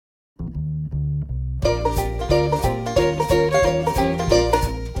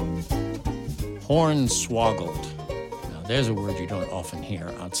Hornswoggled. Now, there's a word you don't often hear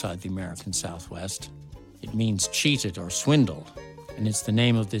outside the American Southwest. It means cheated or swindled, and it's the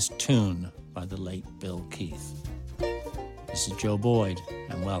name of this tune by the late Bill Keith. This is Joe Boyd,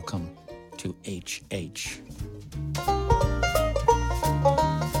 and welcome to H.H.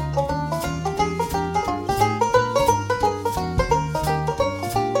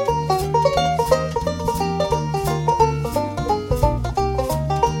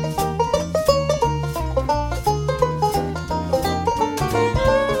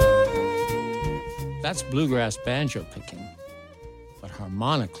 That's bluegrass banjo picking, but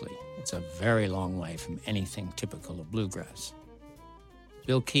harmonically, it's a very long way from anything typical of bluegrass.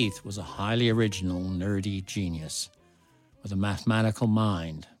 Bill Keith was a highly original, nerdy genius with a mathematical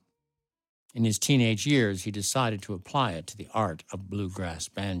mind. In his teenage years, he decided to apply it to the art of bluegrass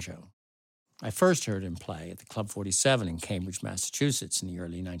banjo. I first heard him play at the Club 47 in Cambridge, Massachusetts in the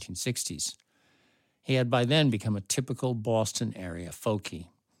early 1960s. He had by then become a typical Boston area folkie,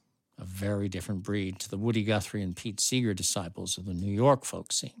 a very different breed to the Woody Guthrie and Pete Seeger disciples of the New York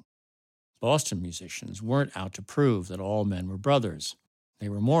folk scene. Boston musicians weren't out to prove that all men were brothers. They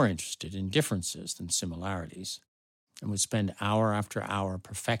were more interested in differences than similarities, and would spend hour after hour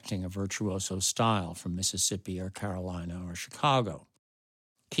perfecting a virtuoso style from Mississippi or Carolina or Chicago.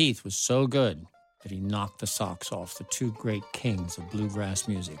 Keith was so good that he knocked the socks off the two great kings of bluegrass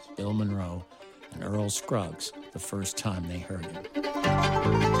music, Bill Monroe and Earl Scruggs, the first time they heard him.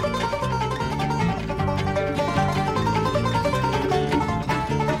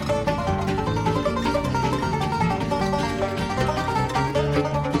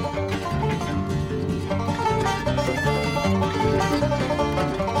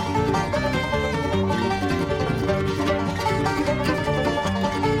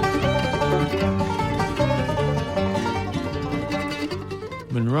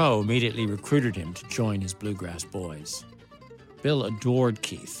 Monroe immediately recruited him to join his bluegrass boys. Bill adored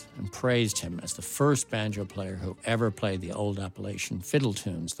Keith and praised him as the first banjo player who ever played the old Appalachian fiddle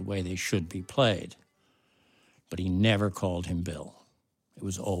tunes the way they should be played. But he never called him Bill. It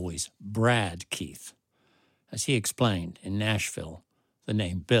was always Brad Keith. As he explained, in Nashville, the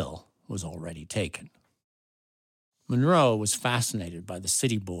name Bill was already taken. Monroe was fascinated by the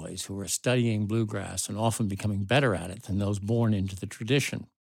city boys who were studying bluegrass and often becoming better at it than those born into the tradition.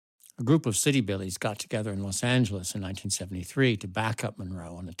 A group of city billies got together in Los Angeles in 1973 to back up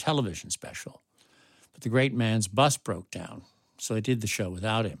Monroe on a television special. But the great man's bus broke down, so they did the show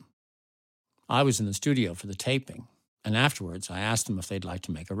without him. I was in the studio for the taping, and afterwards I asked them if they'd like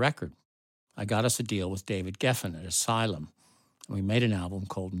to make a record. I got us a deal with David Geffen at Asylum, and we made an album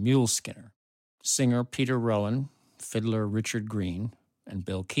called Mule Skinner. Singer Peter Rowan, fiddler Richard Green, and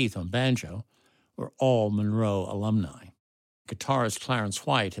Bill Keith on banjo were all Monroe alumni. Guitarist Clarence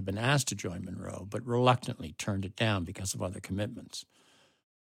White had been asked to join Monroe, but reluctantly turned it down because of other commitments,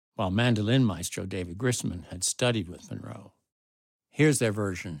 while mandolin maestro David Grisman had studied with Monroe. Here's their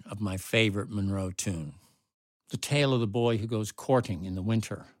version of my favorite Monroe tune. The tale of the boy who goes courting in the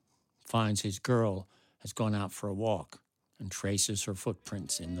winter, finds his girl has gone out for a walk, and traces her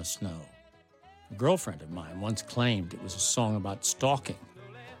footprints in the snow. A girlfriend of mine once claimed it was a song about stalking,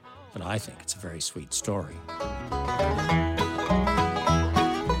 but I think it's a very sweet story.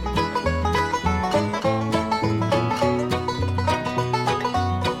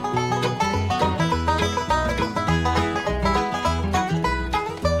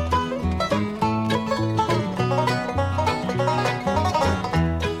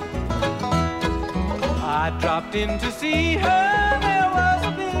 I dropped in to see her, there was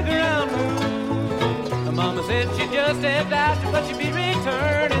a big round moon. The mama said she just stepped out, but she'd be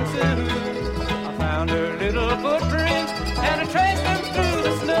returning soon. I found her little footprints and I traced them through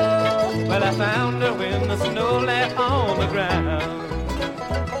the snow. Well, I found her when the snow lay on the ground.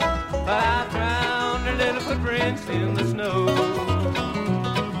 I found her little footprints in the snow.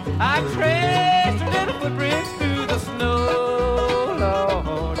 I traced her little footprints through the snow,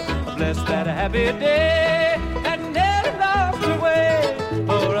 Lord. Bless that happy day that never lost her way.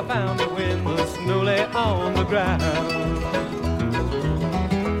 For I found her when the snow lay on the ground.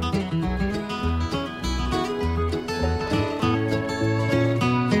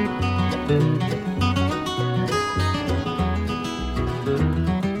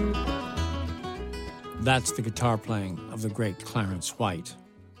 That's the guitar playing of the great Clarence White,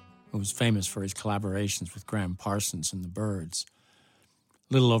 who was famous for his collaborations with Graham Parsons and the Byrds.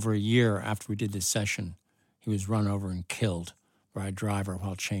 Little over a year after we did this session, he was run over and killed by a driver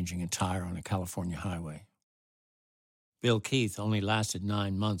while changing a tire on a California highway. Bill Keith only lasted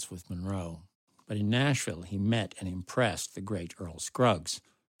 9 months with Monroe, but in Nashville he met and impressed the great Earl Scruggs.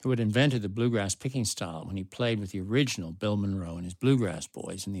 who had invented the bluegrass picking style when he played with the original Bill Monroe and his Bluegrass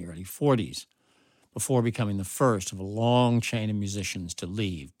Boys in the early 40s, before becoming the first of a long chain of musicians to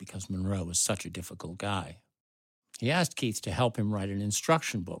leave because Monroe was such a difficult guy. He asked Keith to help him write an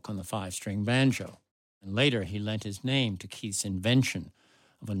instruction book on the 5-string banjo, and later he lent his name to Keith's invention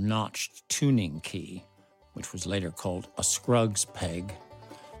of a notched tuning key, which was later called a Scruggs peg,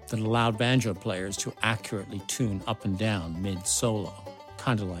 that allowed banjo players to accurately tune up and down mid-solo,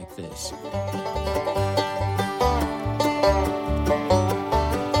 kind of like this.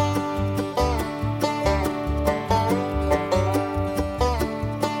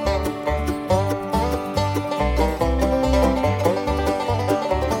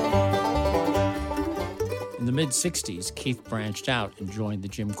 In the mid-'60s, Keith branched out and joined the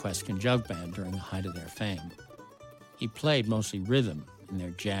Jim Kweskin Jug Band during the height of their fame. He played mostly rhythm in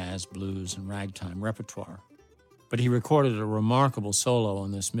their jazz, blues, and ragtime repertoire, but he recorded a remarkable solo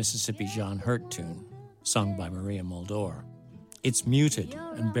on this Mississippi John Hurt tune, sung by Maria Muldaur. It's muted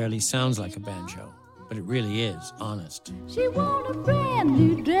and barely sounds like a banjo, but it really is honest. She want a brand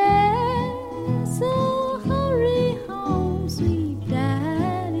new dress, so hurry home, sweet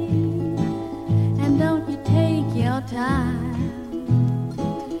daddy, and don't you take your time.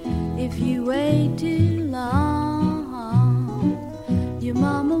 If you wait too long, your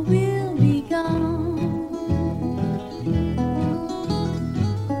mama will be gone.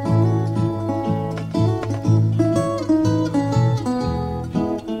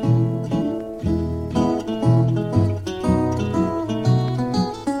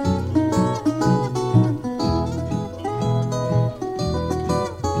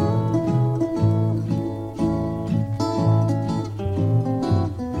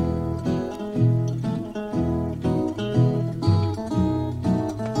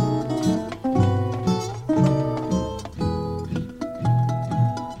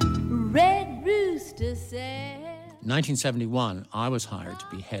 In 1971, I was hired to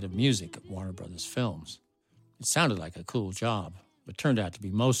be head of music at Warner Brothers Films. It sounded like a cool job, but turned out to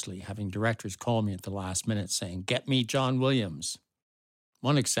be mostly having directors call me at the last minute saying, "Get me John Williams."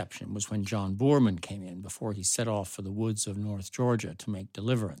 One exception was when John Boorman came in before he set off for the woods of North Georgia to make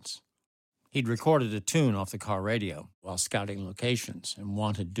Deliverance. He'd recorded a tune off the car radio while scouting locations and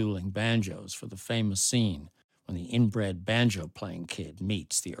wanted dueling banjos for the famous scene when the inbred banjo-playing kid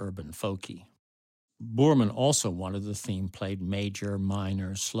meets the urban folkie. Boorman also wanted the theme played major,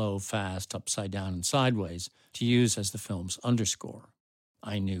 minor, slow, fast, upside down, and sideways to use as the film's underscore.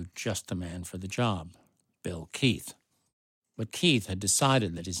 I knew just the man for the job, Bill Keith. But Keith had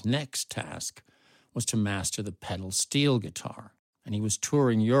decided that his next task was to master the pedal steel guitar, and he was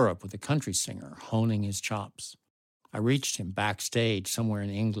touring Europe with a country singer, honing his chops. I reached him backstage somewhere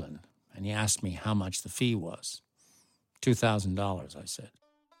in England, and he asked me how much the fee was. $2,000, I said.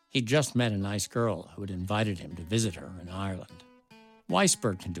 He'd just met a nice girl who had invited him to visit her in Ireland.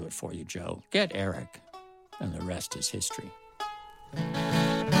 "Weisberg can do it for you, Joe. Get Eric." And the rest is history.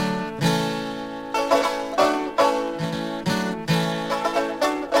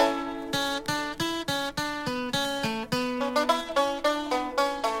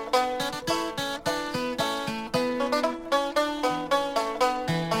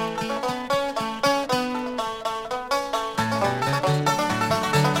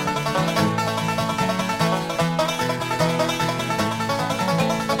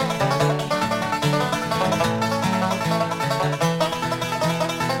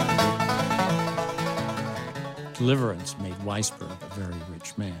 Deliverance made Weisberg a very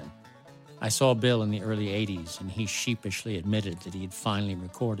rich man. I saw Bill in the early 80s, and he sheepishly admitted that he had finally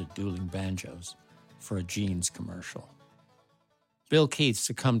recorded dueling banjos for a jeans commercial. Bill Keith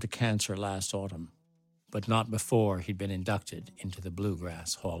succumbed to cancer last autumn, but not before he'd been inducted into the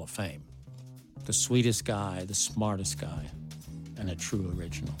Bluegrass Hall of Fame. The sweetest guy, the smartest guy, and a true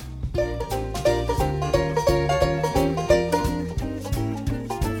original.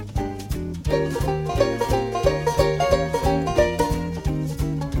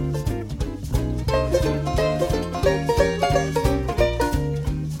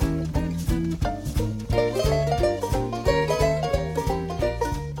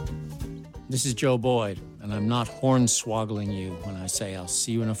 This is Joe Boyd, and I'm not hornswoggling you when I say I'll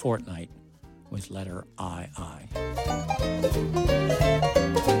see you in a fortnight with letter II.